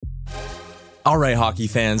All right, hockey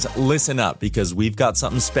fans, listen up because we've got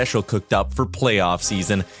something special cooked up for playoff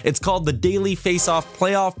season. It's called the Daily Faceoff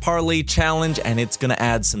Playoff Parlay Challenge, and it's going to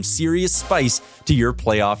add some serious spice to your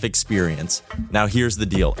playoff experience. Now, here's the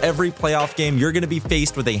deal. Every playoff game, you're going to be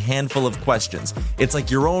faced with a handful of questions. It's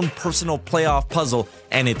like your own personal playoff puzzle,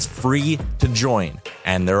 and it's free to join.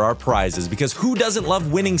 And there are prizes, because who doesn't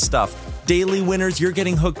love winning stuff? Daily winners, you're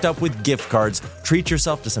getting hooked up with gift cards. Treat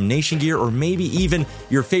yourself to some Nation gear or maybe even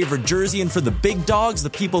your favorite jersey. And for the big dogs, the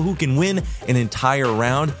people who can win an entire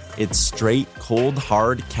round, it's straight, cold,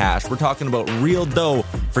 hard cash. We're talking about real dough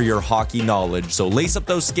for your hockey knowledge. So lace up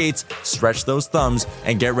those skates, stretch those thumbs,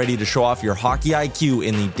 and get ready to show off your hockey IQ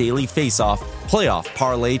in the Daily Faceoff Playoff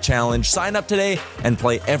Parlay Challenge. Sign up today and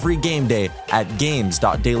play every game day at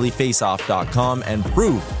games.dailyfaceoff.com and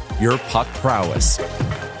prove your puck prowess.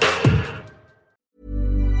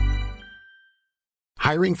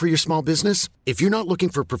 Hiring for your small business? If you're not looking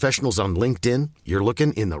for professionals on LinkedIn, you're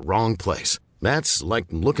looking in the wrong place. That's like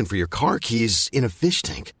looking for your car keys in a fish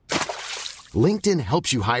tank. LinkedIn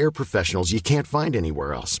helps you hire professionals you can't find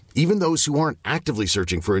anywhere else, even those who aren't actively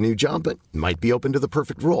searching for a new job but might be open to the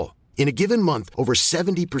perfect role. In a given month, over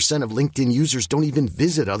 70% of LinkedIn users don't even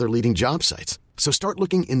visit other leading job sites. So start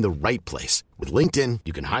looking in the right place. With LinkedIn,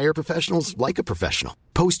 you can hire professionals like a professional.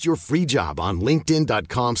 Post your free job on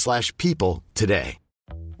linkedin.com/people today.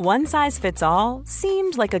 One size fits all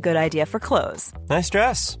seemed like a good idea for clothes. Nice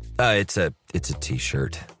dress. It's a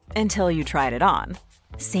t-shirt. Until you tried it on.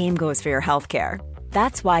 Same goes for your healthcare.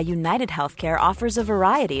 That's why United Healthcare offers a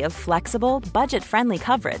variety of flexible, budget-friendly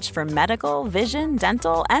coverage for medical, vision,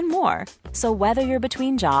 dental, and more. So whether you're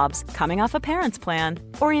between jobs, coming off a parent's plan,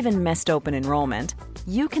 or even missed open enrollment,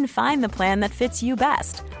 you can find the plan that fits you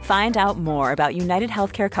best. Find out more about United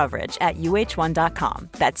Healthcare coverage at uh1.com.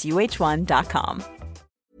 That's uh1.com.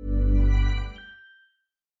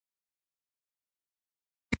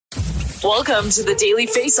 Welcome to the Daily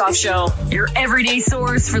Faceoff Show, your everyday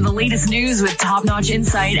source for the latest news with top-notch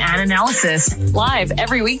insight and analysis. Live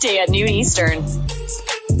every weekday at noon Eastern.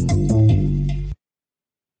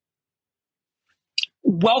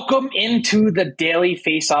 Welcome into the Daily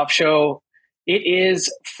Faceoff Show. It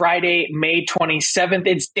is Friday, May 27th.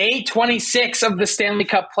 It's day 26 of the Stanley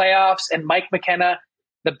Cup playoffs, and Mike McKenna,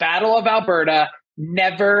 the Battle of Alberta,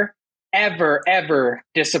 never, ever, ever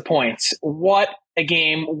disappoints. What a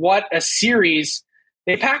game. What a series.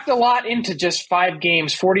 They packed a lot into just 5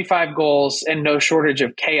 games, 45 goals, and no shortage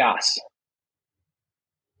of chaos.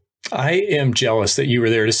 I am jealous that you were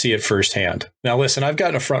there to see it firsthand. Now, listen, I've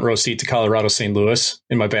gotten a front row seat to Colorado St. Louis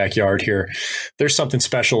in my backyard here. There's something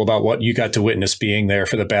special about what you got to witness being there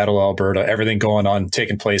for the Battle of Alberta, everything going on,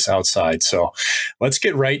 taking place outside. So let's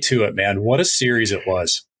get right to it, man. What a series it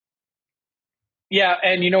was. Yeah,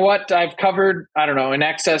 and you know what? I've covered, in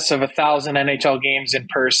excess of 1,000 NHL games in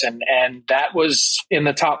person, and that was in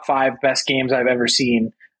the top 5 best games I've ever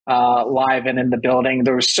seen live and in the building.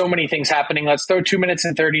 There was so many things happening. Let's throw 2 minutes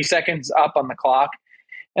and 30 seconds up on the clock,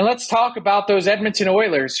 and let's talk about those Edmonton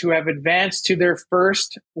Oilers who have advanced to their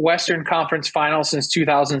first Western Conference final since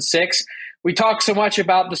 2006. We talk so much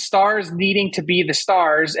about the Stars needing to be the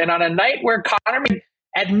Stars, and on a night where Connor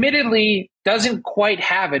admittedly doesn't quite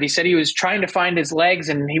have it. He said he was trying to find his legs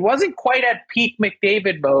and he wasn't quite at peak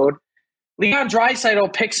McDavid mode. Leon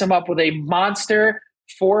Draisaitl picks him up with a monster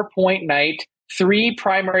 4-point night, 3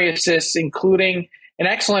 primary assists, including an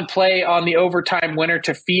excellent play on the overtime winner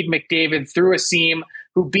to feed McDavid through a seam,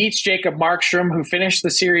 who beats Jacob Markstrom, who finished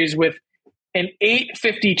the series with an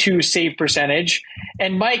 .852 save percentage.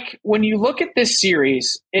 And Mike, when you look at this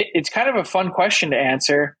series, it's kind of a fun question to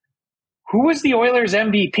answer. Who was the Oilers'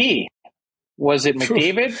 MVP? Was it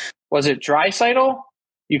McDavid? Was it Draisaitl?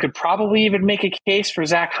 You could probably even make a case for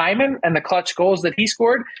Zach Hyman and the clutch goals that he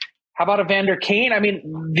scored. How about Evander Kane? I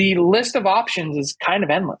mean, the list of options is kind of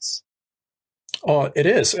endless. Oh, it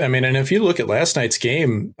is. I mean, and if you look at last night's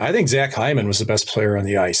game, I think Zach Hyman was the best player on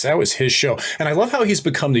the ice. That was his show. And I love how he's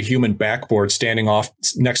become the human backboard, standing off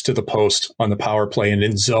next to the post on the power play and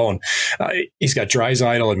in zone. He's got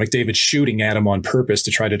Draisaitl and McDavid shooting at him on purpose to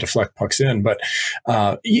try to deflect pucks in. But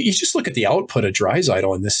you just look at the output of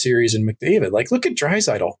Draisaitl in this series and McDavid. Like, look at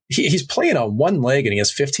Draisaitl. He's playing on one leg and he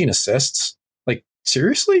has 15 assists. Like,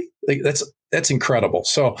 seriously? Like, that's incredible.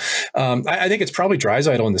 So I think it's probably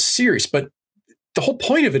Draisaitl in the series, but the whole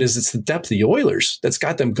point of it is it's the depth of the Oilers that's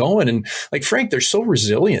got them going. And like, Frank, they're so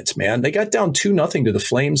resilient, man. They got down 2-0 to the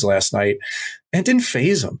Flames last night and it didn't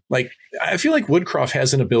phase them. Like, I feel like Woodcroft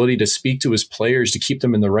has an ability to speak to his players to keep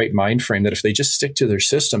them in the right mind frame, that if they just stick to their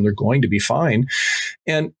system, they're going to be fine.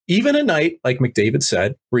 And even a night, like McDavid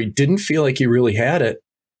said, where he didn't feel like he really had it,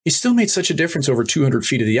 he still made such a difference over 200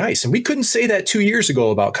 feet of the ice. And we couldn't say that 2 years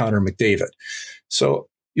ago about Connor McDavid. So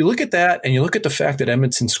you look at that and you look at the fact that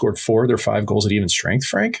Edmonton scored 4 of their 5 goals at even strength,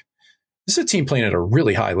 Frank. This is a team playing at a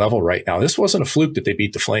really high level right now. This wasn't a fluke that they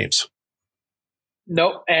beat the Flames.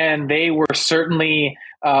 Nope. And they were certainly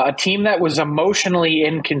a team that was emotionally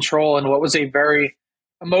in control in what was a very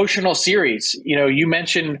emotional series. You know, you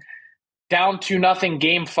mentioned down 2-0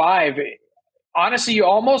 game 5. Honestly, you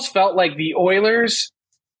almost felt like the Oilers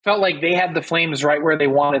felt like they had the Flames right where they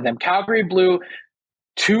wanted them. Calgary blew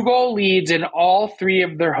 2-goal leads in all 3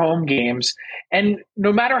 of their home games. And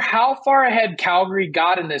no matter how far ahead Calgary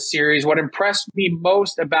got in this series, what impressed me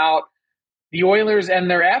most about the Oilers and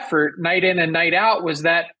their effort night in and night out was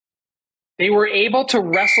that they were able to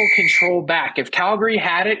wrestle control back. If Calgary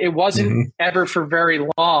had it, it wasn't ever for very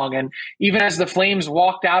long. And even as the Flames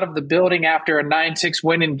walked out of the building after a 9-6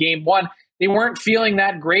 win in game 1, they weren't feeling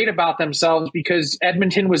that great about themselves because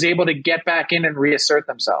Edmonton was able to get back in and reassert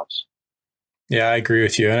themselves. Yeah, I agree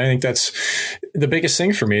with you. And I think that's the biggest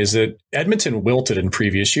thing for me is that Edmonton wilted in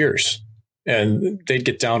previous years and they'd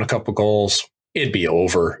get down a couple goals. It'd be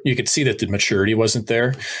over. You could see that the maturity wasn't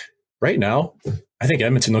there. Right now, I think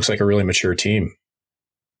Edmonton looks like a really mature team.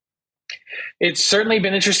 It's certainly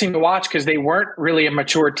been interesting to watch because they weren't really a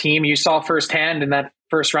mature team. You saw firsthand in that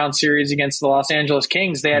first round series against the Los Angeles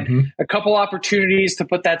Kings. They had a couple opportunities to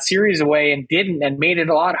put that series away and didn't, and made it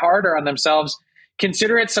a lot harder on themselves.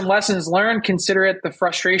 Consider it some lessons learned. Consider it the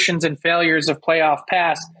frustrations and failures of playoff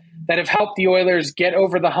past that have helped the Oilers get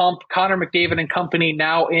over the hump. Connor McDavid and company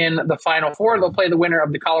now in the Final Four. They'll play the winner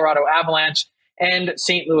of the Colorado Avalanche and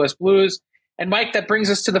St. Louis Blues. And Mike, that brings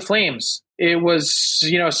us to the Flames. It was,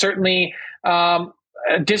 certainly a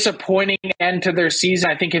disappointing end to their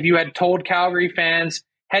season. I think if you had told Calgary fans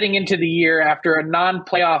heading into the year after a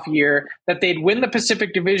non-playoff year that they'd win the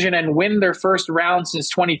Pacific Division and win their first round since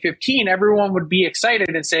 2015, everyone would be excited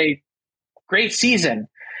and say, great season.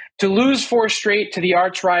 To lose 4 straight to the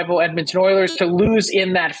arch rival Edmonton Oilers, to lose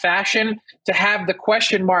in that fashion, to have the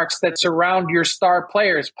question marks that surround your star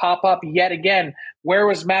players pop up yet again. Where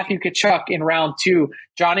was Matthew Tkachuk in round 2?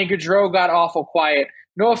 Johnny Gaudreau got awful quiet.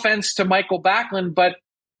 No offense to Michael Backlund, but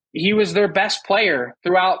he was their best player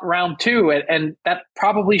throughout round 2, and that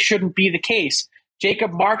probably shouldn't be the case.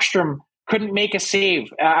 Jacob Markstrom couldn't make a save.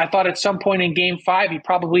 I thought at some point in game 5, he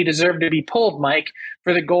probably deserved to be pulled, Mike,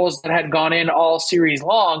 for the goals that had gone in all series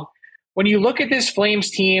long. When you look at this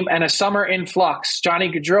Flames team and a summer in flux, Johnny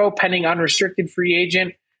Gaudreau pending unrestricted free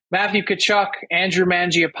agent, Matthew Tkachuk, Andrew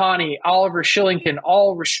Mangiapane, Oliver Shillington,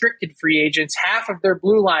 all restricted free agents, half of their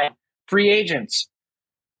blue line free agents.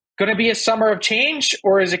 Going to be a summer of change,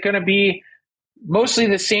 or is it going to be mostly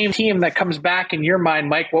the same team that comes back in your mind,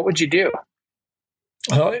 Mike? What would you do?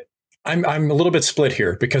 I'm a little bit split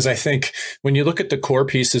here because I think when you look at the core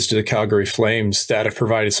pieces to the Calgary Flames that have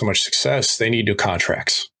provided so much success, they need new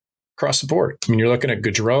contracts across the board. I mean, you're looking at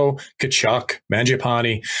Gaudreau, Tkachuk,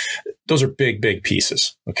 Mangiapane. Those are big, big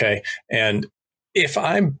pieces. Okay. And if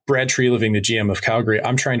I'm Brad Treliving, the GM of Calgary,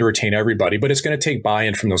 I'm trying to retain everybody, but it's going to take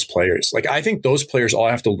buy-in from those players. Like, I think those players all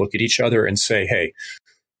have to look at each other and say, hey,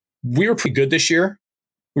 we were pretty good this year.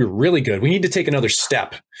 We were really good. We need to take another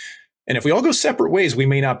step. And if we all go separate ways, we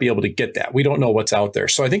may not be able to get that. We don't know what's out there.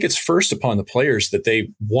 So I think it's first upon the players that they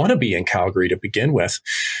want to be in Calgary to begin with.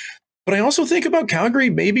 But I also think about Calgary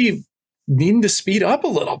maybe needing to speed up a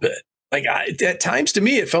little bit. Like at times to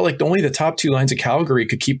me, it felt like only the top 2 lines of Calgary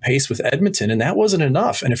could keep pace with Edmonton, and that wasn't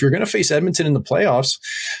enough. And if you're going to face Edmonton in the playoffs,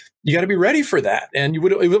 you got to be ready for that. And it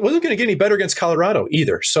wasn't going to get any better against Colorado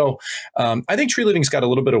either. So I think Treliving's got a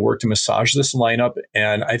little bit of work to massage this lineup.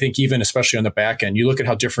 And I think even especially on the back end, you look at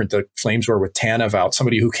how different the Flames were with Tanev out,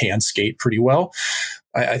 somebody who can skate pretty well.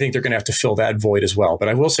 I think they're going to have to fill that void as well. But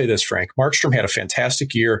I will say this, Frank, Markstrom had a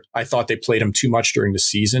fantastic year. I thought they played him too much during the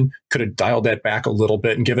season, could have dialed that back a little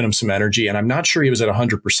bit and given him some energy. And I'm not sure he was at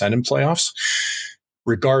 100% in playoffs.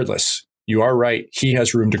 Regardless, you are right. He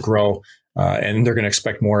has room to grow. And they're going to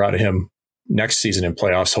expect more out of him next season in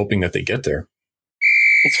playoffs, hoping that they get there.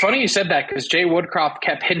 It's funny you said that because Jay Woodcroft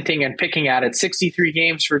kept hinting and picking at it. 63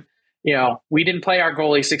 games for, we didn't play our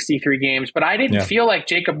goalie 63 games, but I didn't feel like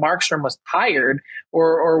Jacob Markstrom was tired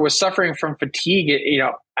or was suffering from fatigue.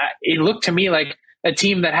 It looked to me like a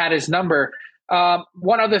team that had his number.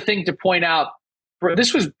 One other thing to point out,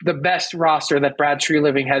 this was the best roster that Brad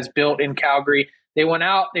Treliving has built in Calgary. They went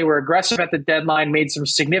out, they were aggressive at the deadline, made some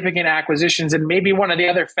significant acquisitions, and maybe one of the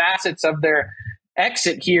other facets of their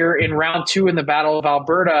exit here in round 2 in the Battle of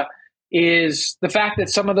Alberta is the fact that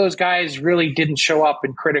some of those guys really didn't show up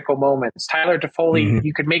in critical moments. Tyler Toffoli,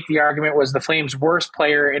 you could make the argument, was the Flames' worst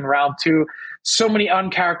player in round 2. so many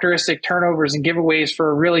uncharacteristic turnovers and giveaways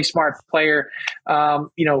for a really smart player.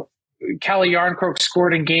 Calle Yarncroke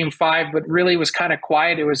scored in Game 5, but really was kind of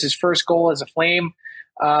quiet. It was his first goal as a Flame,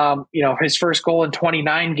 his first goal in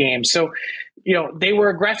 29 games. So, they were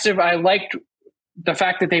aggressive. I liked the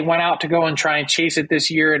fact that they went out to go and try and chase it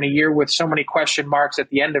this year, in a year with so many question marks at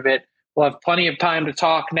the end of it. We'll have plenty of time to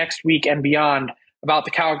talk next week and beyond about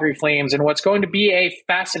the Calgary Flames and what's going to be a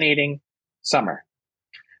fascinating summer.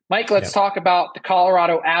 Mike, let's talk about the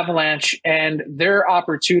Colorado Avalanche and their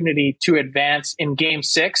opportunity to advance in Game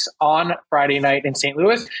 6 on Friday night in St.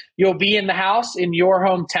 Louis. You'll be in the house in your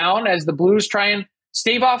hometown as the Blues try and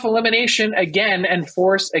stave off elimination again and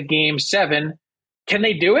force a Game 7. Can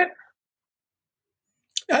they do it?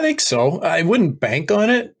 I think so. I wouldn't bank on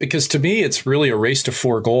it because to me, it's really a race to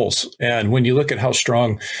 4 goals. And when you look at how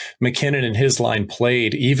strong McKenna and his line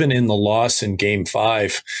played, even in the loss in Game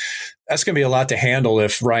 5, that's going to be a lot to handle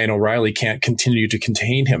if Ryan O'Reilly can't continue to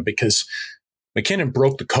contain him, because McKinnon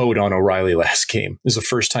broke the code on O'Reilly last game. This is the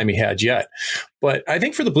first time he had yet. But I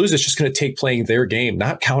think for the Blues, it's just going to take playing their game,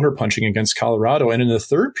 not counterpunching against Colorado. And in the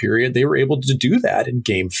third period, they were able to do that in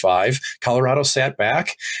Game 5. Colorado sat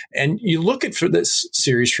back. And you look at for this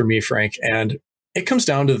series for me, Frank, and it comes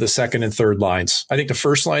down to the second and third lines. I think the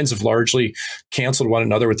first lines have largely canceled one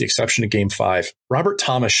another with the exception of Game 5. Robert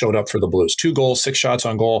Thomas showed up for the Blues. 2 goals, 6 shots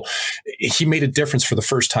on goal. He made a difference for the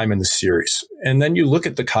first time in the series. And then you look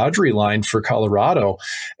at the Kadri line for Colorado,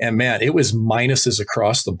 and man, it was minuses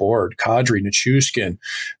across the board. Kadri, Nichushkin,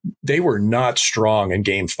 they were not strong in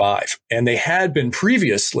Game 5, and they had been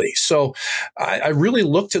previously. So I really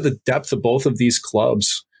look to the depth of both of these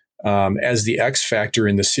clubs as the X factor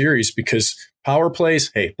in the series, because power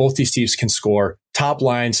plays, hey, both these teams can score. Top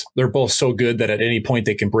lines, they're both so good that at any point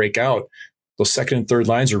they can break out. Those second and third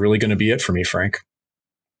lines are really going to be it for me, Frank.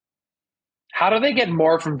 How do they get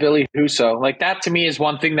more from Ville Husso? Like, that to me is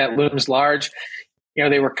one thing that looms large.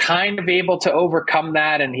 They were kind of able to overcome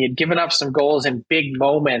that, and he had given up some goals in big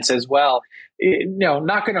moments as well.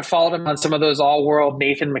 Not going to fault him on some of those all-world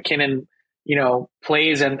Nathan McKinnon,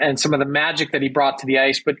 plays and some of the magic that he brought to the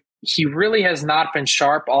ice, but he really has not been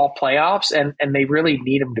sharp all playoffs, and they really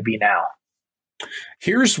need him to be now.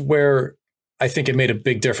 Here's where I think it made a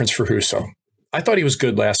big difference for Husso. I thought he was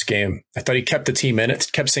good last game. I thought he kept the team in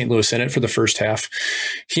it, kept St. Louis in it for the first half.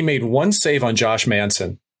 He made one save on Josh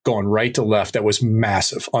Manson going right to left that was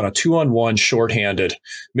massive on a 2-on-1 shorthanded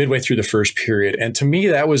midway through the first period. And to me,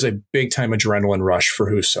 that was a big time adrenaline rush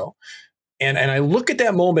for Husso. And I look at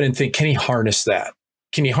that moment and think, can he harness that?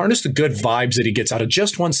 Can he harness the good vibes that he gets out of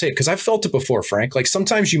just one save? Because I've felt it before, Frank. Like,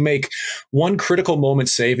 sometimes you make one critical moment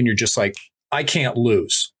save and you're just like, I can't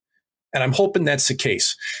lose. And I'm hoping that's the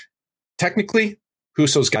case. Technically,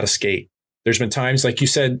 Husso's got to skate. There's been times, like you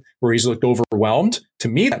said, where he's looked overwhelmed. To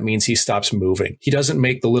me, that means he stops moving. He doesn't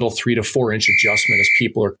make the little 3 to 4 inch adjustment as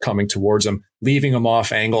people are coming towards him, leaving him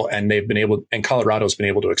off angle, and Colorado's been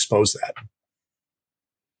able to expose that.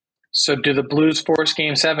 So do the Blues force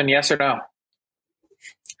Game 7, yes or no?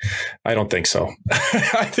 I don't think so.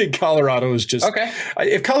 I think Colorado is just okay.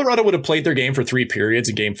 If Colorado would have played their game for 3 periods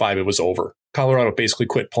in Game 5, it was over. Colorado basically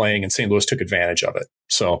quit playing, and St. Louis took advantage of it.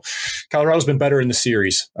 So Colorado's been better in the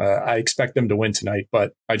series. I expect them to win tonight,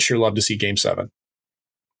 but I'd sure love to see Game 7.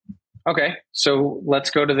 Okay, so let's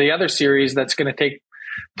go to the other series that's going to take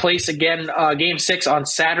place again, Game 6 on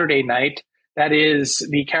Saturday night. That is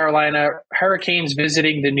the Carolina Hurricanes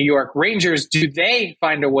visiting the New York Rangers. Do they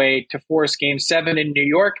find a way to force Game 7 in New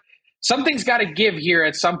York? Something's got to give here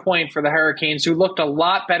at some point for the Hurricanes, who looked a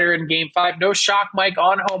lot better in Game 5. No shock, Mike,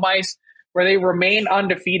 on home ice, where they remain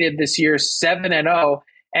undefeated this year, 7-0.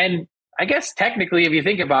 And I guess technically, if you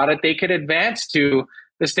think about it, they could advance to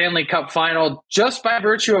the Stanley Cup final just by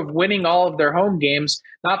virtue of winning all of their home games.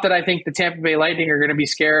 Not that I think the Tampa Bay Lightning are going to be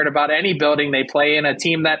scared about any building they play in, a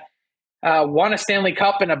team that won a Stanley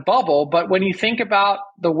Cup in a bubble. But when you think about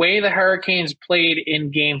the way the Hurricanes played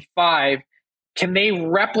in Game 5, can they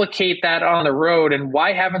replicate that on the road? And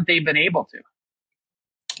why haven't they been able to?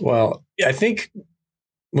 Well, I think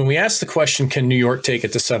when we ask the question, can New York take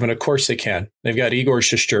it to 7? Of course they can. They've got Igor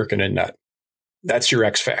Shesterkin in net. That's your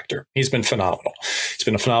X factor. He's been phenomenal. He's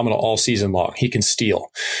been phenomenal all season long. He can steal.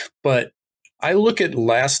 But I look at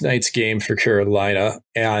last night's game for Carolina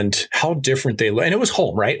and how different they look. And it was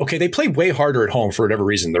home, right? Okay, they play way harder at home for whatever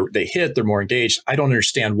reason. They hit, they're more engaged. I don't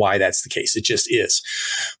understand why that's the case. It just is.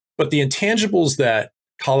 But the intangibles that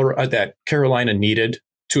Carolina needed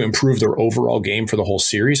to improve their overall game for the whole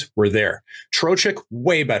series were there. Trocheck,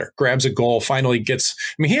 way better. Grabs a goal, finally gets...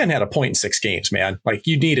 I mean, he hadn't had a point in 6 games, man. Like,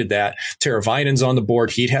 you needed that. Teravainen's on the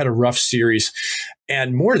board. He'd had a rough series.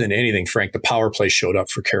 And more than anything, Frank, the power play showed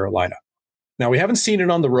up for Carolina. Now, we haven't seen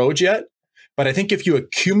it on the road yet, but I think if you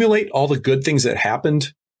accumulate all the good things that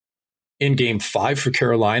happened in Game 5 for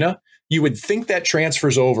Carolina, you would think that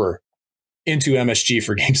transfers over into MSG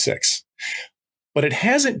for Game 6. But it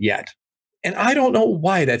hasn't yet. And I don't know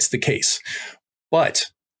why that's the case. But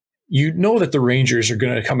you know that the Rangers are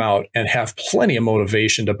going to come out and have plenty of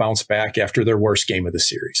motivation to bounce back after their worst game of the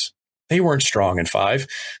series. They weren't strong in 5.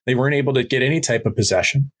 They weren't able to get any type of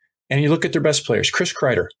possession. And you look at their best players, Chris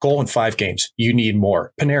Kreider, goal in 5 games. You need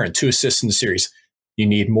more. Panarin, 2 assists in the series. You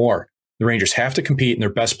need more. The Rangers have to compete, and their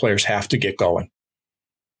best players have to get going.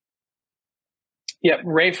 Yep,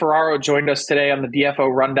 Ray Ferraro joined us today on the DFO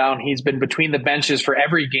Rundown. He's been between the benches for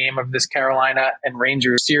every game of this Carolina and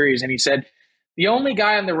Rangers series, and he said the only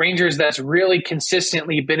guy on the Rangers that's really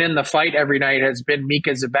consistently been in the fight every night has been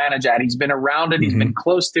Mika Zibanejad. He's been around it. He's been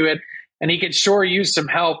close to it, and he could sure use some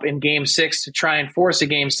help in Game 6 to try and force a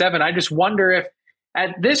Game 7. I just wonder if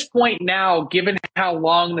at this point now, given how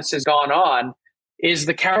long this has gone on, is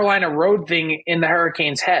the Carolina road thing in the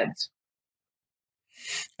Hurricanes' heads?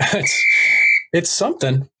 It's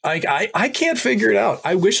something. I can't figure it out.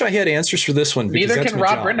 I wish I had answers for this one. Neither can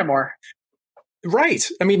Rob Brindamore. Right.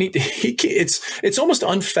 I mean, it's almost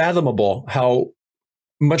unfathomable how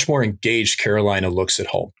much more engaged Carolina looks at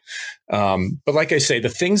home. But like I say, the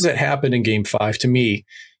things that happened in Game 5 to me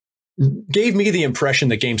gave me the impression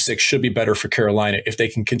that Game 6 should be better for Carolina if they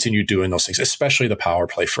can continue doing those things, especially the power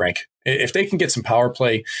play, Frank. If they can get some power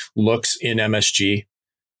play looks in MSG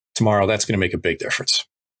tomorrow, that's going to make a big difference.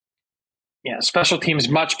 Yeah, special teams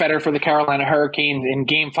much better for the Carolina Hurricanes in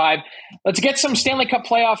Game 5. Let's get some Stanley Cup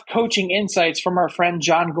playoff coaching insights from our friend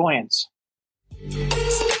John Goyens.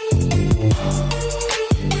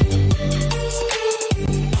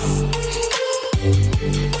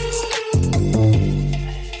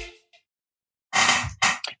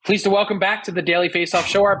 Pleased to welcome back to the Daily Faceoff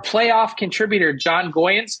Show our playoff contributor, John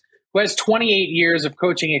Goyens, who has 28 years of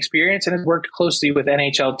coaching experience and has worked closely with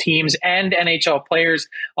NHL teams and NHL players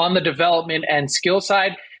on the development and skill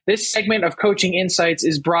side. This segment of Coaching Insights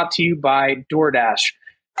is brought to you by DoorDash.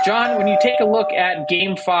 John, when you take a look at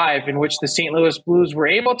Game 5, in which the St. Louis Blues were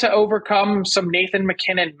able to overcome some Nathan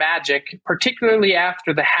McKinnon magic, particularly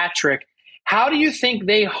after the hat trick, how do you think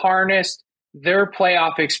they harnessed their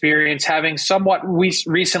playoff experience, having somewhat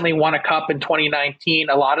recently won a cup in 2019,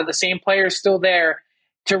 a lot of the same players still there,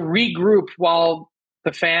 to regroup while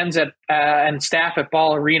the fans and staff at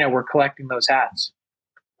Ball Arena were collecting those hats?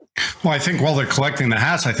 Well, I think while they're collecting the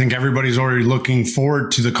hats, I think everybody's already looking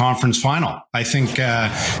forward to the conference final. I think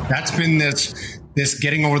that's been this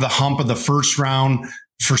getting over the hump of the first round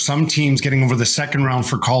for some teams, getting over the second round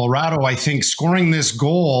for Colorado. I think scoring this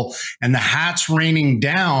goal and the hats raining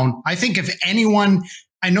down, I think if anyone,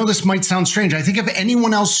 I know this might sound strange, I think if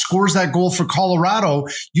anyone else scores that goal for Colorado,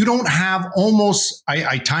 you don't have almost,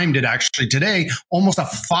 I timed it actually today, almost a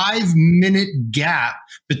 5-minute gap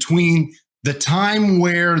between the time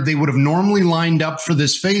where they would have normally lined up for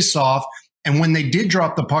this face-off and when they did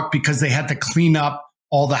drop the puck because they had to clean up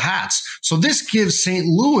all the hats. So this gives St.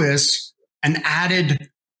 Louis an added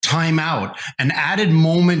timeout, an added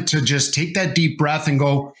moment to just take that deep breath and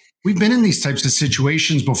go, we've been in these types of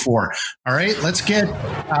situations before. All right, let's get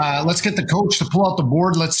the coach to pull out the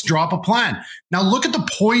board. Let's drop a plan. Now look at the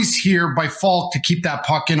poise here by Falk to keep that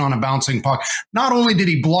puck in on a bouncing puck. Not only did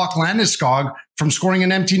he block Landeskog from scoring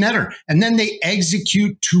an empty netter, and then they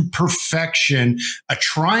execute to perfection a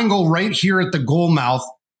triangle right here at the goal mouth,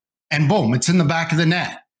 and boom, it's in the back of the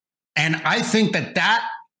net. And I think that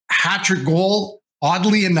hat-trick goal,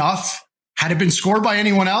 oddly enough, had it been scored by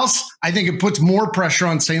anyone else, I think it puts more pressure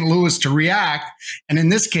on St. Louis to react. And in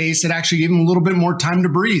this case, it actually gave them a little bit more time to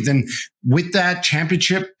breathe. And with that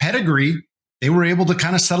championship pedigree, they were able to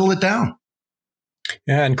kind of settle it down.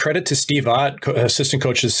 Yeah, and credit to Steve Ott, assistant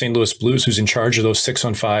coach of the St. Louis Blues, who's in charge of those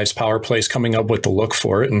 6-on-5s, power plays, coming up with the look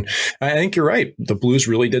for it. And I think you're right. The Blues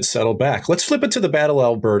really did settle back. Let's flip it to the Battle of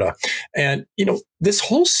Alberta. And, this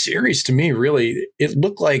whole series to me, really, it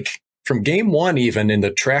looked like from Game 1, even in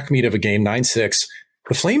the track meet of a game, 9-6,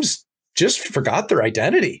 the Flames just forgot their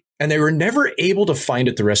identity. And they were never able to find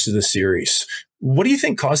it the rest of the series. What do you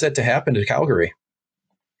think caused that to happen to Calgary?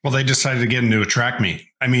 Well, they decided to get into a track meet.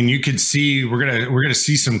 I mean, you could see we're gonna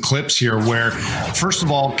see some clips here where, first of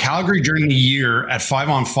all, Calgary during the year at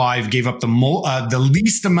 5-on-5 gave up the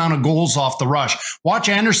least amount of goals off the rush. Watch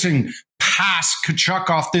Anderson pass Tkachuk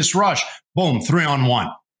off this rush. Boom,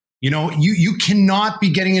 3-on-1. You cannot be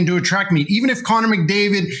getting into a track meet. Even if Connor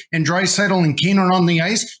McDavid and Draisaitl and Kane are on the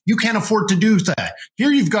ice, you can't afford to do that.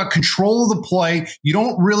 Here you've got control of the play. You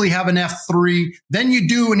don't really have an F3. Then you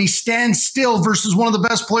do, and he stands still versus one of the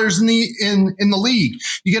best players in the league.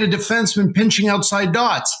 You get a defenseman pinching outside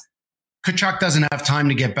dots. Tkachuk doesn't have time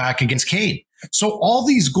to get back against Kane. So all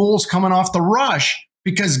these goals coming off the rush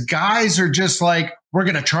because guys are just like, we're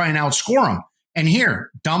going to try and outscore them. And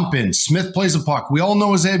here, dump in. Smith plays the puck. We all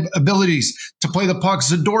know his abilities to play the puck.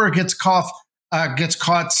 Zadora gets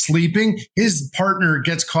caught sleeping. His partner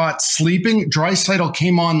gets caught sleeping. Draisaitl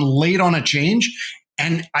came on late on a change.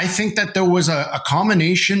 And I think that there was a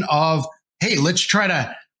combination of, hey, let's try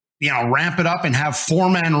to ramp it up and have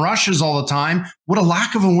 4-man rushes all the time. What a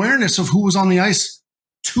lack of awareness of who was on the ice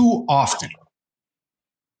too often.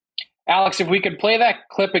 Alex, if we could play that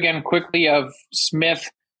clip again quickly of Smith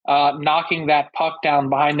knocking that puck down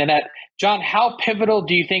behind the net. John, how pivotal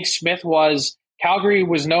do you think Smith was? Calgary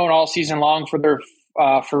was known all season long for their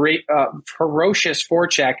ferocious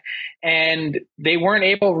forecheck, and they weren't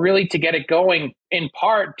able really to get it going, in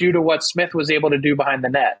part due to what Smith was able to do behind the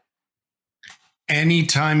net.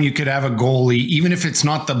 Anytime you could have a goalie, even if it's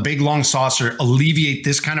not the big long saucer, alleviate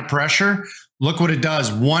this kind of pressure, look what it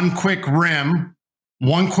does. One quick rim,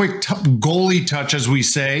 one quick goalie touch, as we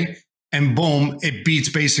say, and boom, it beats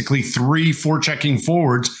basically 3 forechecking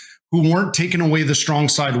forwards who weren't taking away the strong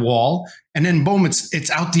side wall. And then boom, it's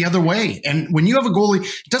out the other way. And when you have a goalie,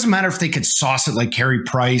 it doesn't matter if they could sauce it like Carey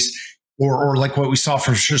Price or like what we saw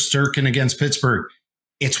for Shesterkin against Pittsburgh.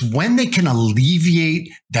 It's when they can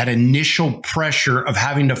alleviate that initial pressure of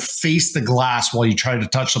having to face the glass while you try to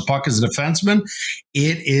touch the puck as a defenseman.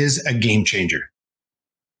 It is a game changer.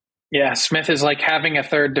 Yeah, Smith is like having a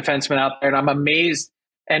third defenseman out there, and I'm amazed.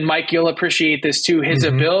 And Mike, you'll appreciate this too. His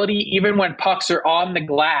ability, even when pucks are on the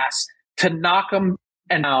glass, to knock them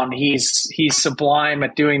down. He's sublime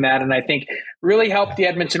at doing that, and I think really helped the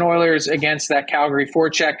Edmonton Oilers against that Calgary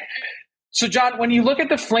forecheck. So, John, when you look at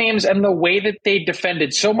the Flames and the way that they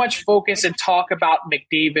defended, so much focus and talk about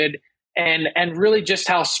McDavid and really just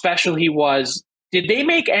how special he was. Did they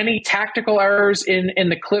make any tactical errors in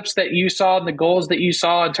the clips that you saw and the goals that you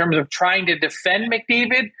saw in terms of trying to defend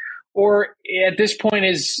McDavid? Or at this point,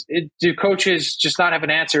 do coaches just not have an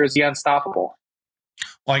answer? Is he unstoppable?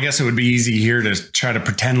 Well, I guess it would be easy here to try to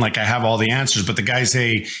pretend like I have all the answers, but the guys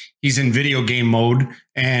say he's in video game mode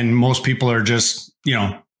and most people are just,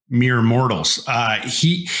 mere mortals.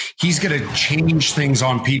 He's going to change things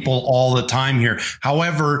on people all the time here.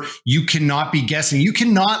 However, you cannot be guessing. You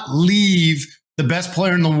cannot leave the best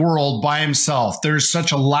player in the world by himself. There's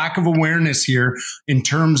such a lack of awareness here in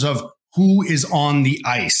terms of who is on the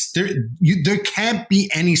ice. There can't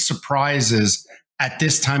be any surprises at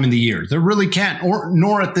this time of the year. There really can't,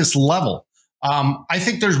 nor at this level. I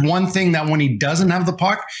think there's one thing that when he doesn't have the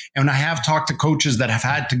puck, and I have talked to coaches that have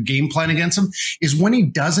had to game plan against him, is when he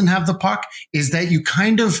doesn't have the puck, is that you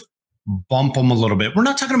kind of bump him a little bit. We're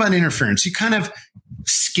not talking about interference. You kind of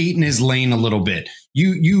skate in his lane a little bit.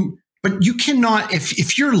 But you cannot,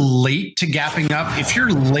 if you're late to gapping up, if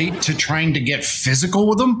you're late to trying to get physical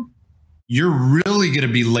with him, you're really going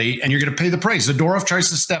to be late and you're going to pay the price. Zadorov tries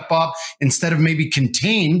to step up instead of maybe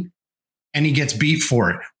contain, and he gets beat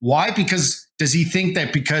for it. Why? Because does he think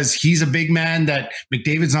that because he's a big man that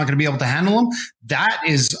McDavid's not going to be able to handle him?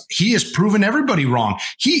 He has proven everybody wrong.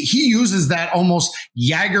 He uses that almost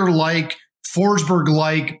Jagger-like,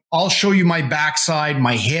 Forsberg-like, I'll show you my backside,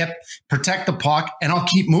 my hip, protect the puck, and I'll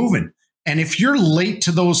keep moving. And if you're late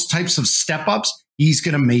to those types of step-ups, he's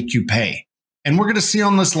going to make you pay. And we're going to see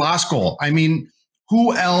on this last goal. I mean,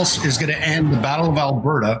 who else is going to end the Battle of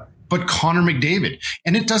Alberta but Connor McDavid?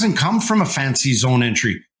 And it doesn't come from a fancy zone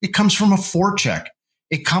entry. It comes from a forecheck.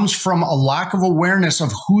 It comes from a lack of awareness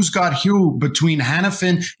of who's got who between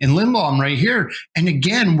Hanifin and Lindblom right here. And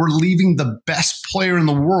again, we're leaving the best player in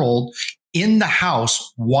the world in the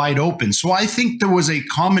house wide open. So I think there was a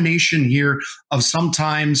combination here of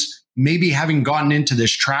sometimes maybe having gotten into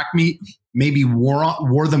this track meet, maybe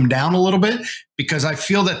wore them down a little bit, because I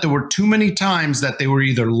feel that there were too many times that they were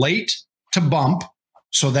either late to bump,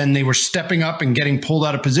 so then they were stepping up and getting pulled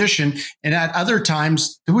out of position, and at other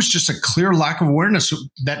times there was just a clear lack of awareness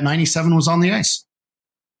that 97 was on the ice.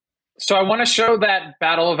 So I want to show that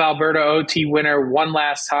Battle of Alberta OT winner one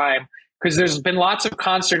last time, because there's been lots of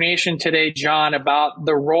consternation today, John, about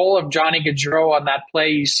the role of Johnny Gaudreau on that play.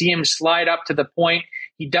 You see him slide up to the point.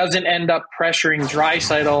 He doesn't end up pressuring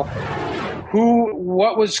Draisaitl.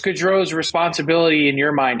 What was Gaudreau's responsibility in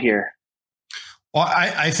your mind here? Well,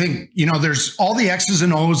 I think, there's all the X's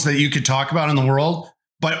and O's that you could talk about in the world,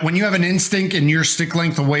 But when you have an instinct and you're stick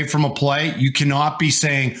length away from a play, you cannot be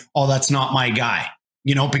saying, oh, that's not my guy,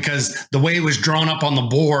 because the way it was drawn up on the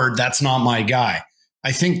board, that's not my guy.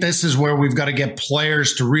 I think this is where we've got to get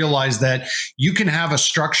players to realize that you can have a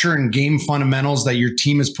structure and game fundamentals that your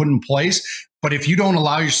team has put in place. But if you don't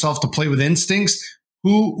allow yourself to play with instincts,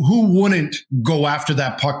 who wouldn't go after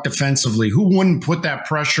that puck defensively? Who wouldn't put that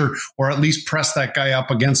pressure or at least press that guy up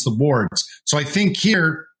against the boards? So I think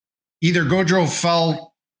here, either Gaudreau fell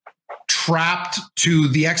trapped to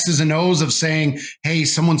the X's and O's of saying, hey,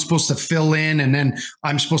 someone's supposed to fill in and then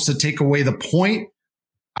I'm supposed to take away the point.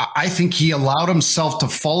 I think he allowed himself to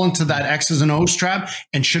fall into that X's and O's trap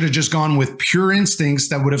and should have just gone with pure instincts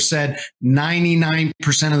that would have said 99%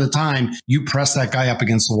 of the time, you press that guy up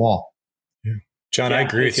against the wall. Yeah. John, I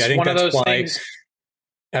agree with you. I think that's why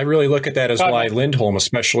I really look at that as why Lindholm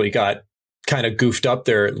especially got kind of goofed up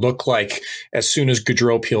there. It looked like as soon as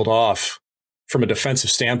Gaudreau peeled off, from a defensive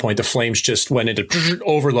standpoint, the Flames just went into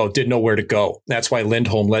overload, didn't know where to go. That's why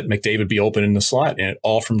Lindholm let McDavid be open in the slot, and it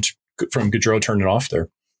all from Gaudreau turning it off there.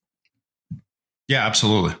 Yeah,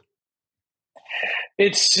 absolutely.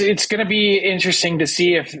 It's going to be interesting to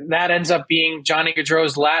see if that ends up being Johnny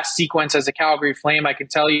Gaudreau's last sequence as a Calgary Flame. I can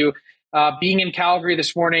tell you, being in Calgary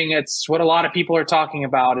this morning, it's what a lot of people are talking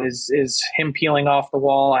about is him peeling off the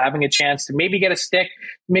wall, having a chance to maybe get a stick,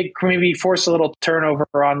 maybe force a little turnover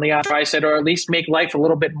on Leon Draisaitl, or at least make life a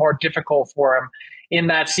little bit more difficult for him in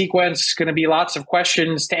that sequence. Going to be lots of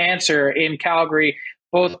questions to answer in Calgary,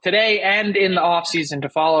 both today and in the offseason to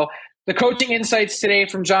follow. The coaching insights today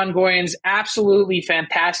from John Goyens, absolutely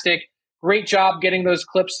fantastic. Great job getting those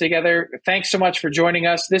clips together. Thanks so much for joining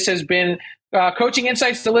us. This has been Coaching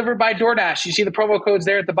Insights delivered by DoorDash. You see the promo codes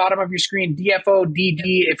there at the bottom of your screen, DFODD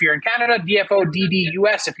if you're in Canada,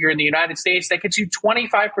 DFODDUS if you're in the United States. That gets you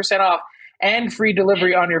 25% off and free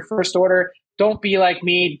delivery on your first order. Don't be like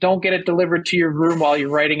me. Don't get it delivered to your room while you're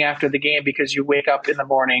writing after the game because you wake up in the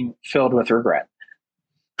morning filled with regret.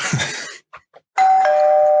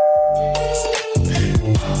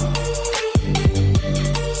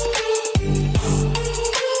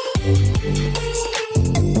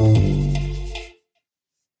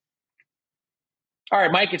 All right,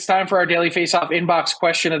 Mike, it's time for our Daily Faceoff inbox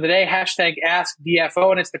question of the day. Hashtag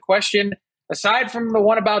AskDFO. And it's the question, aside from the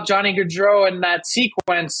one about Johnny Gaudreau and that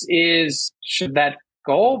sequence, is should that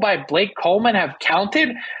goal by Blake Coleman have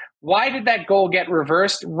counted? Why did that goal get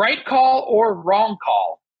reversed? Right call or wrong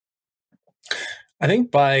call? I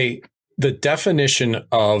think by the definition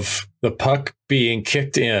of the puck being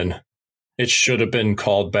kicked in, it should have been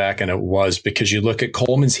called back, and it was, because you look at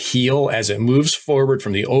Coleman's heel as it moves forward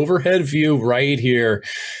from the overhead view right here,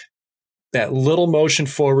 that little motion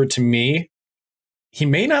forward to me, he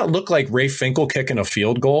may not look like Ray Finkel kicking a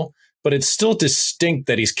field goal, but it's still distinct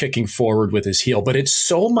that he's kicking forward with his heel. But it's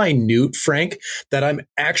so minute, Frank, that I'm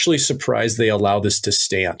actually surprised they allow this to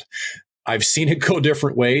stand. I've seen it go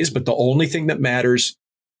different ways, but the only thing that matters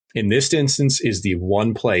in this instance is the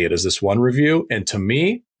one play. It is this one review. And to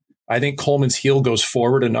me, I think Coleman's heel goes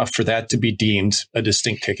forward enough for that to be deemed a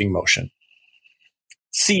distinct kicking motion.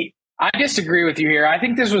 See, I disagree with you here. I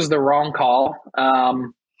think this was the wrong call.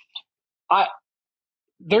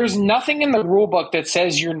 There's nothing in the rule book that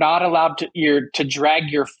says you're not allowed to drag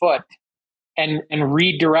your foot and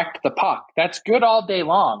redirect the puck. That's good all day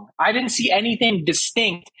long. I didn't see anything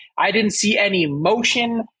distinct. I didn't see any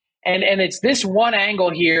motion. And it's this one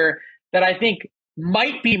angle here that I think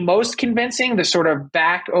might be most convincing, the sort of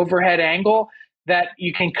back overhead angle that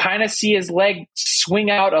you can kind of see his leg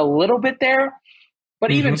swing out a little bit there.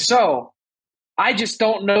 But even so, I just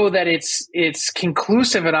don't know that it's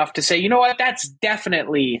conclusive enough to say, you know what, that's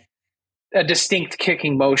definitely a distinct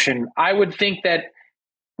kicking motion. I would think that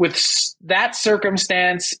with that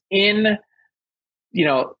circumstance in,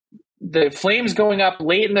 the Flames going up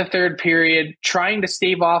late in the third period, trying to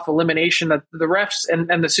stave off elimination, the refs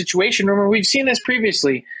and the situation. Remember, we've seen this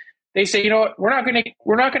previously. They say, you know what, we're not going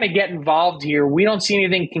to get involved here. We don't see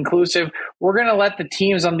anything conclusive. We're going to let the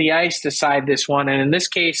teams on the ice decide this one. And in this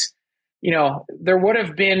case, there would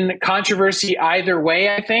have been controversy either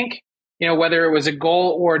way, I think, whether it was a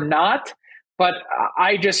goal or not. But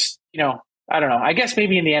I just, I don't know. I guess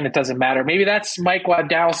maybe in the end it doesn't matter. Maybe that's Mike what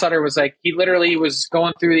Daryl Sutter was like. He literally was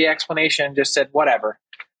going through the explanation and just said, whatever.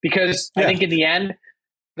 Because I think in the end,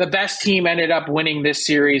 the best team ended up winning this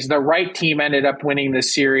series. The right team ended up winning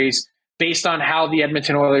this series based on how the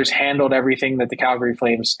Edmonton Oilers handled everything that the Calgary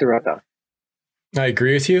Flames threw at them. I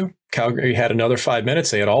agree with you. Calgary had another 5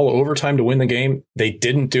 minutes. They had all overtime to win the game. They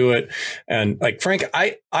didn't do it. And Frank,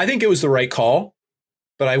 I think it was the right call.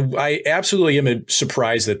 But I absolutely am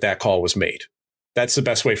surprised that call was made. That's the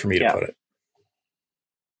best way for me to put it.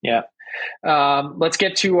 Yeah. Let's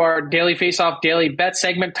get to our daily face-off daily bet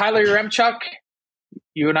segment. Tyler Yaremchuk,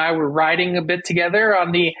 you and I were riding a bit together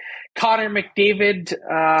on the Connor McDavid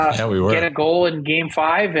get a goal in Game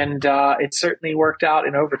 5, and it certainly worked out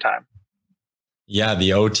in overtime. Yeah,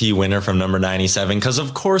 the OT winner from number 97, because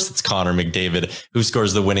of course it's Connor McDavid who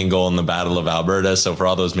scores the winning goal in the Battle of Alberta. So for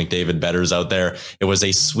all those McDavid bettors out there, it was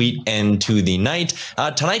a sweet end to the night.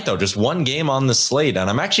 Tonight, though, just one game on the slate. And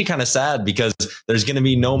I'm actually kind of sad because there's going to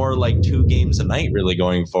be no more like 2 games a night really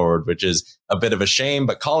going forward, which is a bit of a shame.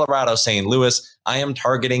 But Colorado, St. Louis, I am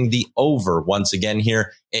targeting the over once again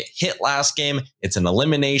here. It hit last game. It's an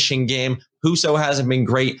elimination game. Husso hasn't been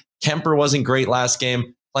great. Kemper wasn't great last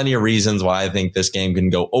game. Plenty of reasons why I think this game can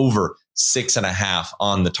go over 6.5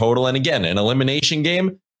 on the total. And again, an elimination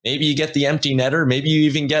game, maybe you get the empty netter. Maybe you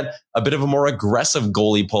even get a bit of a more aggressive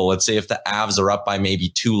goalie pull. Let's say if the Avs are up by maybe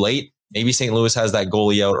too late, maybe St. Louis has that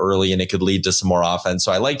goalie out early and it could lead to some more offense.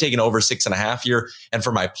 So I like taking over 6.5 here. And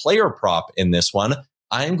for my player prop in this one,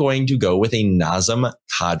 I'm going to go with a Nazem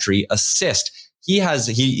Kadri assist.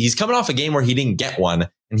 He's coming off a game where he didn't get one,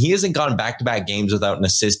 and he hasn't gone back-to-back games without an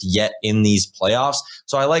assist yet in these playoffs.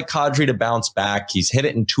 So I like Kadri to bounce back. He's hit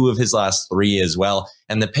it in 2 of his last 3 as well.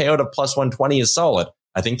 And the payout of plus 120 is solid.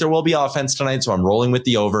 I think there will be offense tonight, so I'm rolling with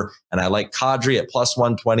the over. And I like Kadri at plus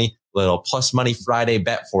 120. Little plus money Friday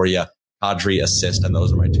bet for you. Kadri assist. And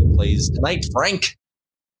those are my 2 plays tonight. Frank.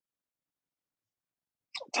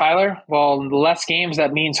 Tyler, well, less games,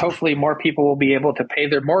 that means hopefully more people will be able to pay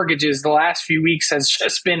their mortgages. The last few weeks has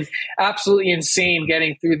just been absolutely insane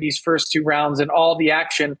getting through these first 2 rounds and all the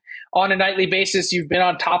action on a nightly basis. You've been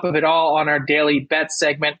on top of it all on our daily bet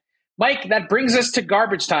segment. Mike, that brings us to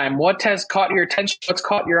garbage time. What has caught your attention? What's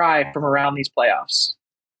caught your eye from around these playoffs?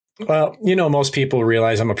 Well, most people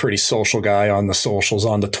realize I'm a pretty social guy on the socials,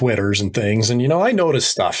 on the Twitters and things. And, I notice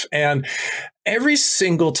stuff. And every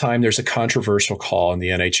single time there's a controversial call in the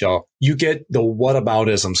NHL, you get the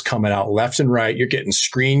whataboutisms coming out left and right. You're getting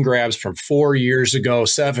screen grabs from 4 years ago,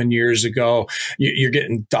 7 years ago. You're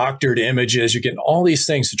getting doctored images. You're getting all these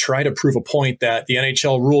things to try to prove a point that the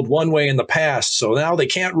NHL ruled one way in the past. So now they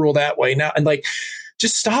can't rule that way now. And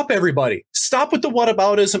just stop, everybody. Stop with the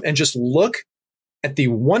whataboutism and just look at the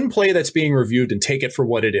one play that's being reviewed and take it for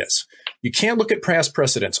what it is. You can't look at past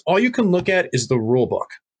precedents. All you can look at is the rule book.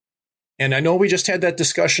 And I know we just had that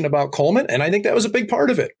discussion about Coleman, and I think that was a big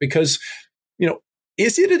part of it because,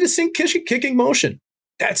 is it a distinct kicking motion?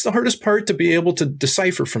 That's the hardest part to be able to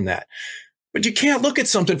decipher from that. But you can't look at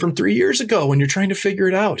something from 3 years ago when you're trying to figure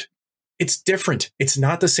it out. It's different. It's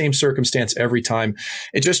not the same circumstance every time.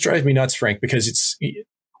 It just drives me nuts, Frank, because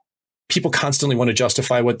people constantly want to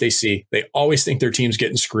justify what they see. They always think their team's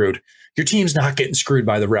getting screwed. Your team's not getting screwed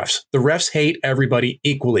by the refs. The refs hate everybody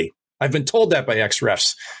equally. I've been told that by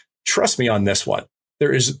ex-refs. Trust me on this one.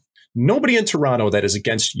 There is nobody in Toronto that is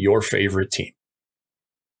against your favorite team.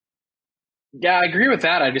 Yeah, I agree with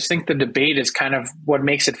that. I just think the debate is kind of what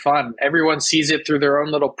makes it fun. Everyone sees it through their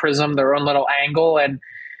own little prism, their own little angle. And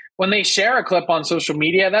when they share a clip on social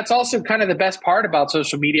media, that's also kind of the best part about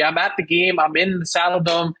social media. I'm at the game, I'm in the Saddle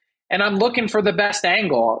Dome, and I'm looking for the best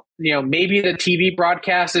angle. Maybe the TV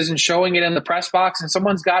broadcast isn't showing it in the press box and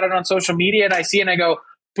someone's got it on social media and I see it and I go,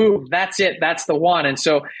 boom, that's it. That's the one. And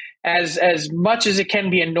so as much as it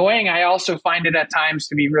can be annoying, I also find it at times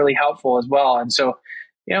to be really helpful as well. And so,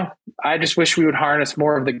 I just wish we would harness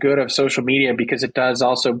more of the good of social media because it does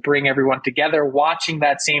also bring everyone together, watching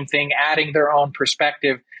that same thing, adding their own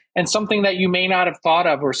perspective and something that you may not have thought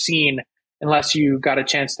of or seen unless you got a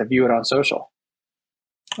chance to view it on social.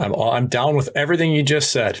 I'm down with everything you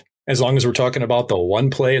just said, as long as we're talking about the one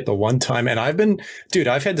play at the one time. And I've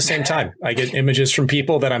had the same time. I get images from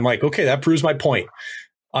people that I'm like, okay, that proves my point.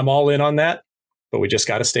 I'm all in on that, but we just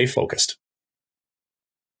got to stay focused.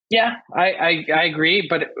 Yeah, I agree.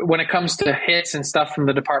 But when it comes to hits and stuff from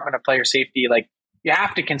the Department of Player Safety, you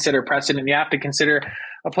have to consider precedent. You have to consider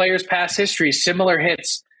a player's past history, similar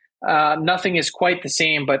hits. Nothing is quite the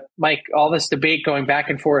same. But Mike, all this debate going back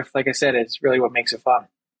and forth, like I said, it's really what makes it fun.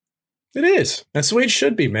 It is. That's the way it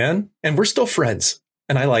should be, man. And we're still friends.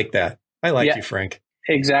 And I like that. I like you, Frank.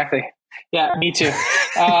 Exactly. Yeah, me too.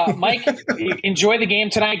 Mike, enjoy the game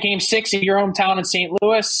tonight, Game 6 in your hometown in St.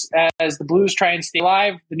 Louis as the Blues try and stay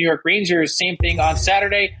alive. The New York Rangers, same thing on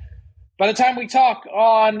Saturday. By the time we talk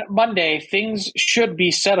on Monday, things should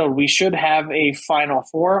be settled. We should have a Final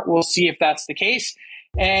Four. We'll see if that's the case.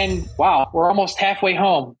 And wow, we're almost halfway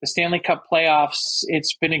home. The Stanley Cup playoffs,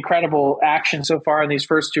 it's been incredible action so far in these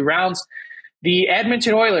first 2 rounds. The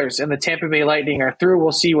Edmonton Oilers and the Tampa Bay Lightning are through.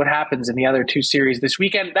 We'll see what happens in the other two series this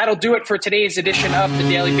weekend. That'll do it for today's edition of the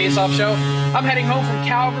Daily Faceoff Show. I'm heading home from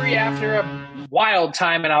Calgary after a wild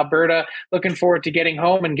time in Alberta. Looking forward to getting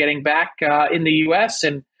home and getting back in the U.S.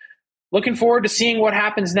 and looking forward to seeing what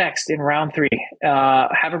happens next in round 3.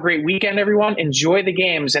 Have a great weekend, everyone. Enjoy the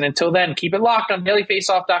games. And until then, keep it locked on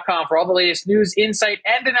dailyfaceoff.com for all the latest news, insight,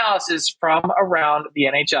 and analysis from around the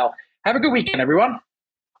NHL. Have a good weekend, everyone.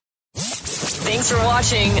 Thanks for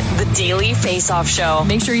watching the Daily Faceoff Show.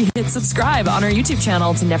 Make sure you hit subscribe on our YouTube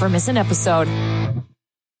channel to never miss an episode.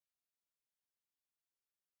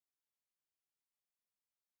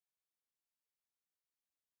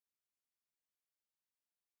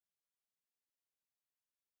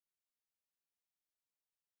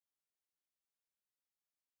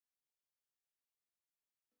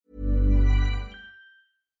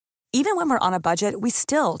 Even when we're on a budget, we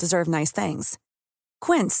still deserve nice things.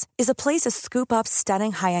 Quince is a place to scoop up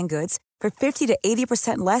stunning high-end goods for 50 to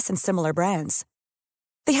 80% less than similar brands.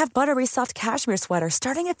 They have buttery soft cashmere sweaters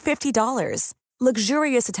starting at $50,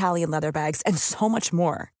 luxurious Italian leather bags, and so much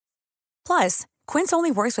more. Plus, Quince only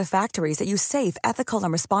works with factories that use safe, ethical,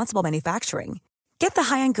 and responsible manufacturing. Get the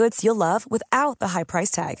high-end goods you'll love without the high price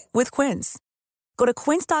tag with Quince. Go to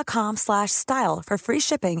quince.com/style for free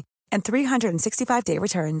shipping and 365-day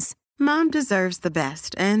returns. Mom deserves the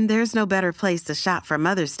best, and there's no better place to shop for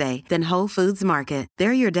Mother's Day than Whole Foods Market.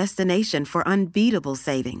 They're your destination for unbeatable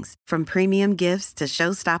savings, from premium gifts to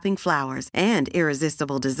show-stopping flowers and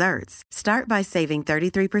irresistible desserts. Start by saving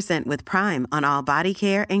 33% with Prime on all body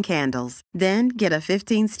care and candles. Then get a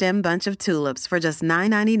 15-stem bunch of tulips for just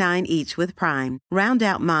 $9.99 each with Prime. Round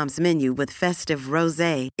out Mom's menu with festive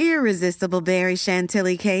rosé, irresistible berry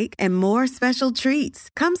chantilly cake, and more special treats.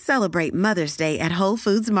 Come celebrate Mother's Day at Whole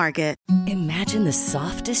Foods Market. Imagine the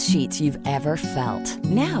softest sheets you've ever felt.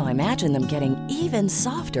 Now imagine them getting even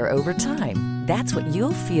softer over time. That's what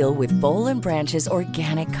you'll feel with Boll & Branch's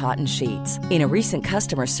organic cotton sheets. In a recent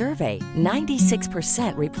customer survey,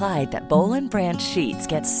 96% replied that Boll & Branch sheets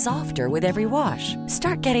get softer with every wash.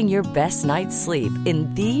 Start getting your best night's sleep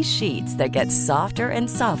in these sheets that get softer and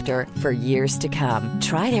softer for years to come.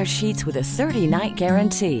 Try their sheets with a 30-night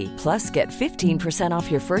guarantee. Plus, get 15% off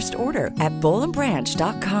your first order at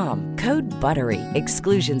bollandbranch.com. Code BUTTERY.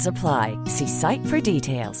 Exclusions apply. See site for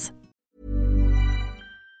details.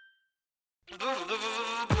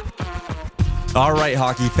 All right,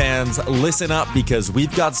 hockey fans, listen up because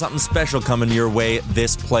we've got something special coming your way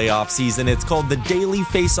this playoff season. It's called the Daily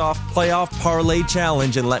Faceoff Playoff Parlay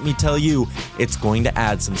Challenge, and let me tell you, it's going to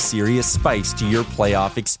add some serious spice to your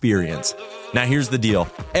playoff experience. Now, here's the deal.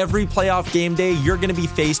 Every playoff game day, you're going to be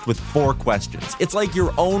faced with 4 questions. It's like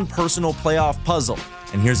your own personal playoff puzzle.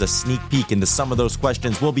 And here's a sneak peek into some of those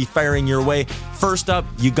questions we'll be firing your way. First up,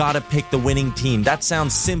 you got to pick the winning team. That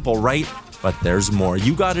sounds simple, right? But there's more.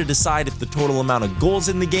 You got to decide if the total amount of goals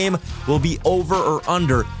in the game will be over or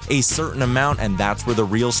under a certain amount, and that's where the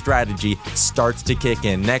real strategy starts to kick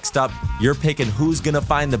in. Next up, you're picking who's going to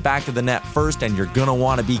find the back of the net first, and you're going to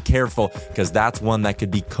want to be careful because that's one that could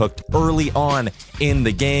be cooked early on in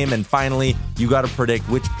the game. And finally, you got to predict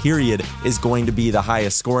which period is going to be the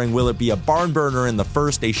highest scoring. Will it be a barn burner in the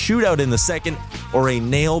first, a shootout in the second, or a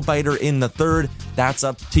nail biter in the third? That's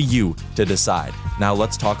up to you to decide. Now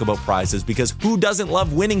let's talk about prizes, because who doesn't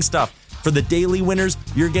love winning stuff? For the daily winners,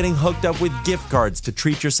 you're getting hooked up with gift cards to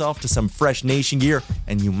treat yourself to some fresh Nation gear,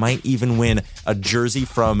 and you might even win a jersey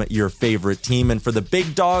from your favorite team. And for the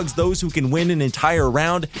big dogs, those who can win an entire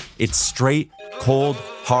round, it's straight, cold,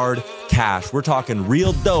 hard cash. We're talking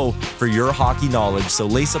real dough for your hockey knowledge. So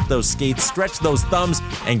lace up those skates, stretch those thumbs,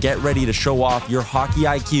 and get ready to show off your hockey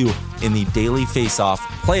IQ in the Daily Faceoff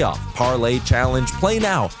Playoff Parlay Challenge. Play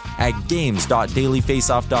now at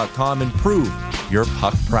games.dailyfaceoff.com and prove your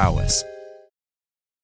puck prowess.